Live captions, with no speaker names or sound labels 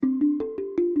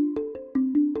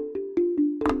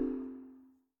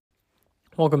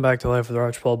Welcome back to Life with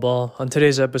Archibald Ball. On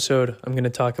today's episode, I'm going to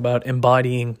talk about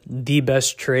embodying the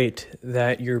best trait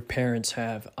that your parents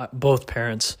have, both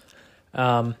parents,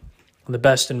 the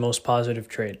best and most positive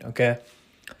trait, okay?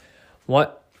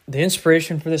 What the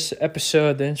inspiration for this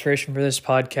episode, the inspiration for this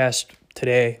podcast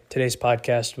today's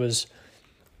podcast was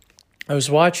I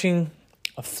was watching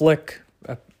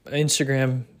an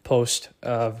Instagram post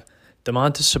of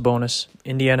Domantas Sabonis,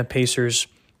 Indiana Pacers,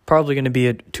 probably going to be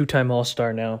a two-time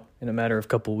All-Star now in a matter of a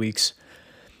couple weeks.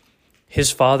 His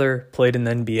father played in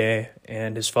the NBA,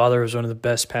 and his father was one of the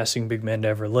best passing big men to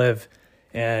ever live.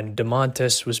 And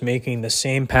Domantas was making the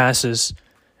same passes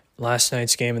last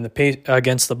night's game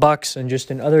against the Bucks and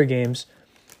just in other games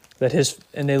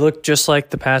and they looked just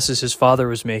like the passes his father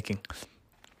was making.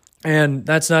 And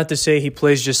that's not to say he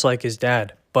plays just like his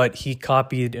dad, but he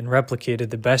copied and replicated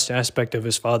the best aspect of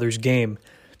his father's game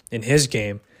in his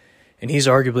game. And he's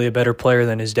arguably a better player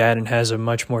than his dad and has a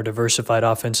much more diversified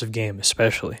offensive game,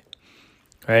 especially,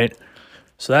 right?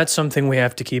 So that's something we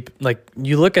have to keep,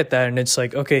 you look at that and it's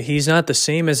like, okay, he's not the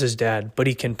same as his dad, but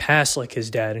he can pass like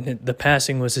his dad, and the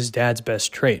passing was his dad's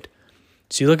best trait.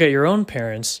 So you look at your own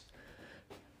parents,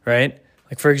 right?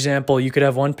 Like, for example, you could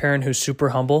have one parent who's super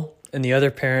humble and the other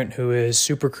parent who is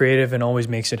super creative and always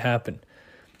makes it happen.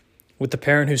 With the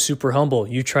parent who's super humble,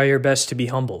 you try your best to be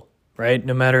humble. Right?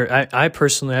 No matter, I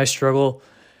personally struggle.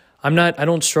 I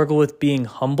don't struggle with being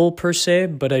humble per se,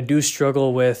 but I do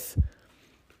struggle with,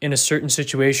 in a certain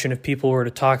situation, if people were to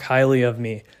talk highly of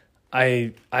me,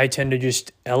 I tend to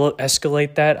just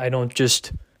escalate that. I don't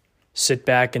just sit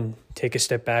back and take a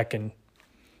step back and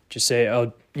just say,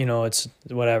 oh, it's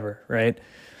whatever, right?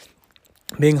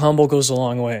 Being humble goes a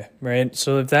long way, right?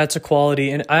 So if that's a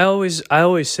quality, and I always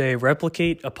say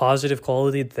replicate a positive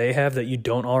quality that they have that you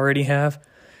don't already have.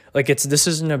 This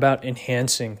isn't about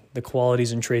enhancing the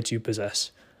qualities and traits you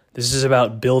possess. This is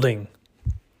about building,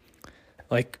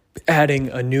 adding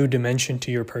a new dimension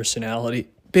to your personality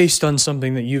based on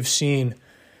something that you've seen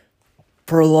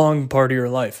for a long part of your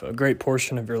life, a great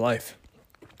portion of your life.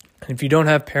 And if you don't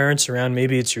have parents around,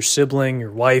 maybe it's your sibling,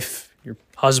 your wife, your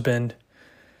husband,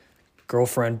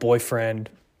 girlfriend, boyfriend,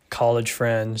 college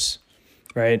friends,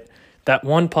 right? That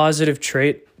one positive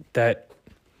trait that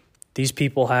these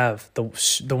people have, the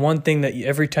one thing that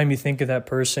every time you think of that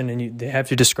person and they have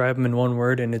to describe them in one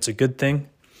word and it's a good thing,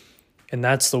 and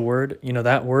that's the word,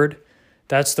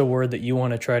 that's the word that you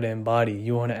want to try to embody.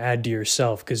 You want to add to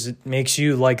yourself because it makes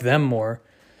you like them more.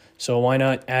 So why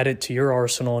not add it to your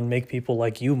arsenal and make people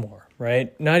like you more,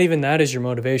 right? Not even that is your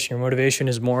motivation. Your motivation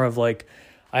is more of I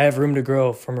have room to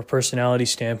grow from a personality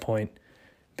standpoint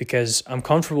because I'm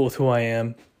comfortable with who I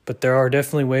am. But there are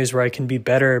definitely ways where I can be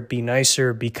better, be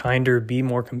nicer, be kinder, be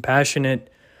more compassionate,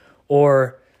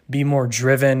 or be more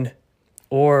driven,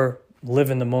 or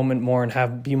live in the moment more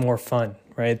and be more fun,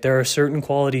 right? There are certain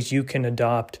qualities you can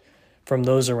adopt from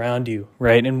those around you,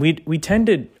 right? And we tend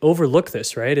to overlook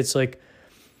this, right? It's and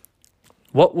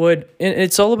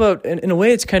it's all about, in a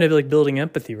way, it's kind of like building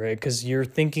empathy, right? Because you're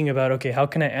thinking about, okay, how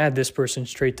can I add this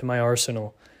person's trait to my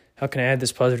arsenal? How can I add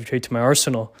this positive trait to my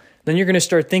arsenal? Then you're going to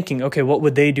start thinking, okay, what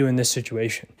would they do in this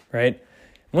situation, right?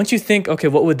 Once you think, okay,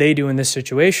 what would they do in this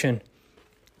situation,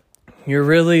 you're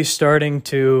really starting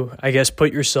to,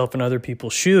 put yourself in other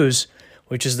people's shoes,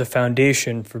 which is the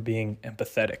foundation for being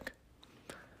empathetic.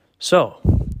 So,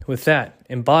 with that,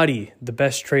 embody the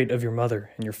best trait of your mother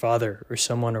and your father or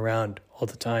someone around all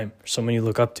the time, or someone you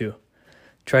look up to.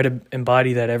 Try to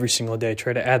embody that every single day.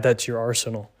 Try to add that to your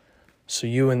arsenal so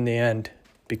you, in the end,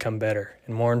 become better.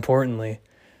 And more importantly,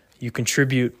 you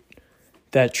contribute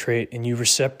that trait and you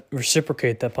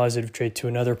reciprocate that positive trait to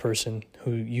another person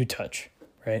who you touch,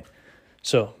 right?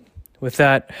 So with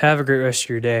that, have a great rest of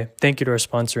your day. Thank you to our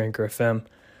sponsor, Anchor FM.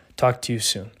 Talk to you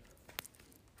soon.